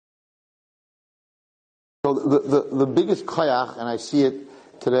So the biggest koyach, and I see it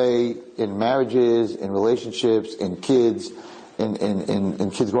today in marriages, in relationships, in kids, in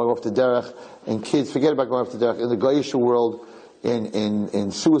kids going off the derech, in kids, forget about going off the derech, in the Goyish world,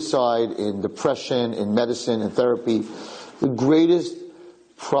 in suicide, in depression, in medicine, in therapy. The greatest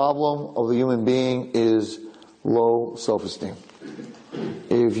problem of the human being is low self-esteem.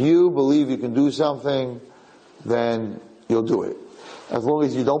 If you believe you can do something, then you'll do it. As long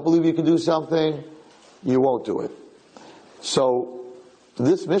as you don't believe you can do something, you won't do it. So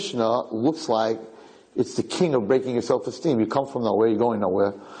this Mishnah looks like it's the king of breaking your self-esteem. You come from nowhere, you're going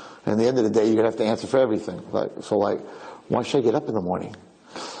nowhere, and at the end of the day, you're going to have to answer for everything. So why should I get up in the morning?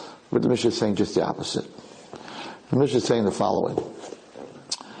 But the Mishnah is saying just the opposite. The Mishnah is saying the following.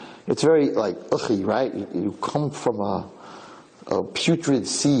 It's very uchi, right? You come from a putrid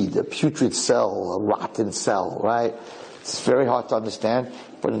seed, a putrid cell, a rotten cell, right? It's very hard to understand.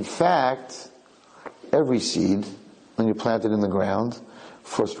 But in fact, every seed, when you plant it in the ground,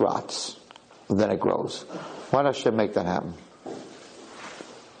 first rots, then it grows. Why does Hashem make that happen?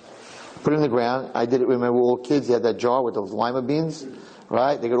 Put it in the ground. I did it, remember, we were all kids, you had that jar with those lima beans,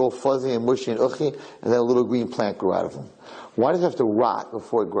 right? They get all fuzzy and mushy and uchi, and then a little green plant grew out of them. Why does it have to rot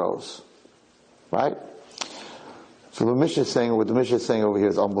before it grows? Right? So the Mishnah is saying, what the Mishnah is saying over here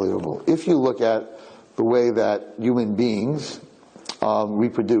is unbelievable. If you look at the way that human beings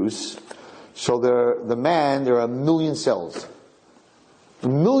reproduce, so there are 1 million cells.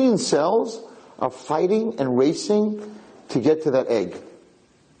 1 million cells are fighting and racing to get to that egg.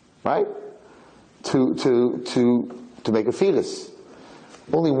 Right? To make a fetus.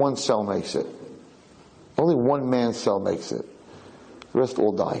 Only one cell makes it. Only one man's cell makes it. The rest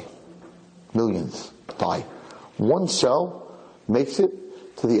all die. Millions die. One cell makes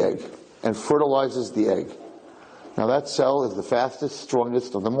it to the egg and fertilizes the egg. Now that cell is the fastest,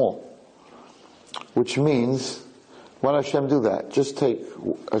 strongest of them all. Which means, why does Hashem do that? Just take,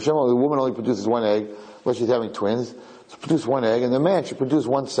 the woman only produces one egg, unless she's having twins. So produce one egg, and the man should produce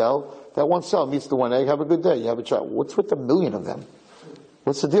one cell. That one cell meets the one egg, have a good day, you have a child. What's with the 1 million of them?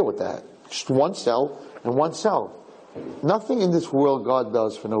 What's the deal with that? Just one cell and one cell. Nothing in this world God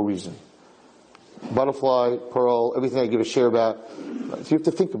does for no reason. Butterfly, pearl, everything I give a share about. So you have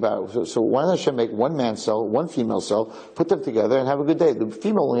to think about it. So why doesn't Hashem make one man cell, one female cell, put them together and have a good day? The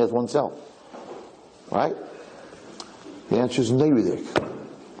female only has one cell. Right? The answer is neirudik.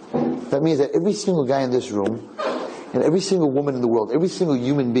 That means that every single guy in this room, and every single woman in the world, every single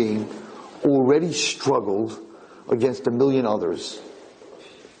human being already struggled against 1 million others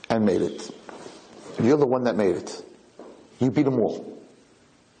and made it. You're the one that made it. You beat them all.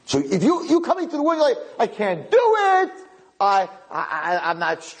 So if you come into the world, you're like, I can't do it. I'm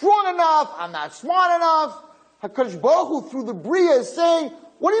not strong enough. I'm not smart enough. HaKadosh Baruch Hu through the Bria is saying,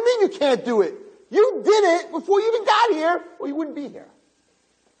 what do you mean you can't do it? You did it before you even got here, or you wouldn't be here.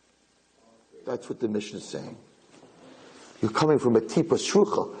 That's what the Mishnah is saying. You're coming from a tipa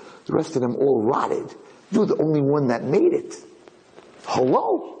shrucha. The rest of them all rotted. You're the only one that made it.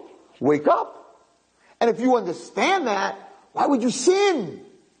 Hello? Wake up. And if you understand that, why would you sin?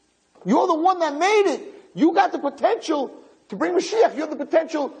 You're the one that made it. You got the potential to bring Mashiach. You have the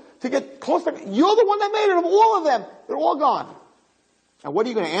potential to get close to... You're the one that made it of all of them. They're all gone. And what are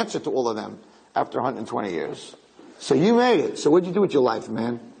you going to answer to all of them after 120 years? So you made it. So what'd you do with your life,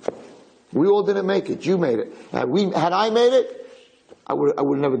 man? We all didn't make it. You made it. Had I made it, I would have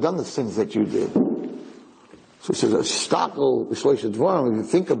never done the things that you did. So he says, if you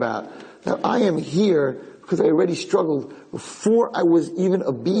think about that, I am here because I already struggled before I was even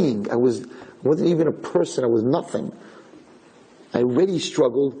a being. I wasn't even a person. I was nothing. I already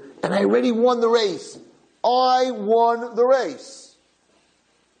struggled, and I already won the race. I won the race.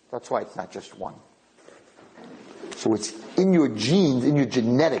 That's why it's not just one. So it's in your genes, in your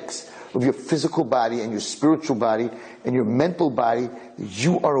genetics of your physical body and your spiritual body and your mental body,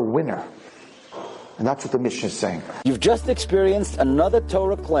 you are a winner. And that's what the Mishnah is saying. You've just experienced another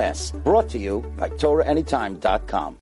Torah class brought to you by TorahAnytime.com.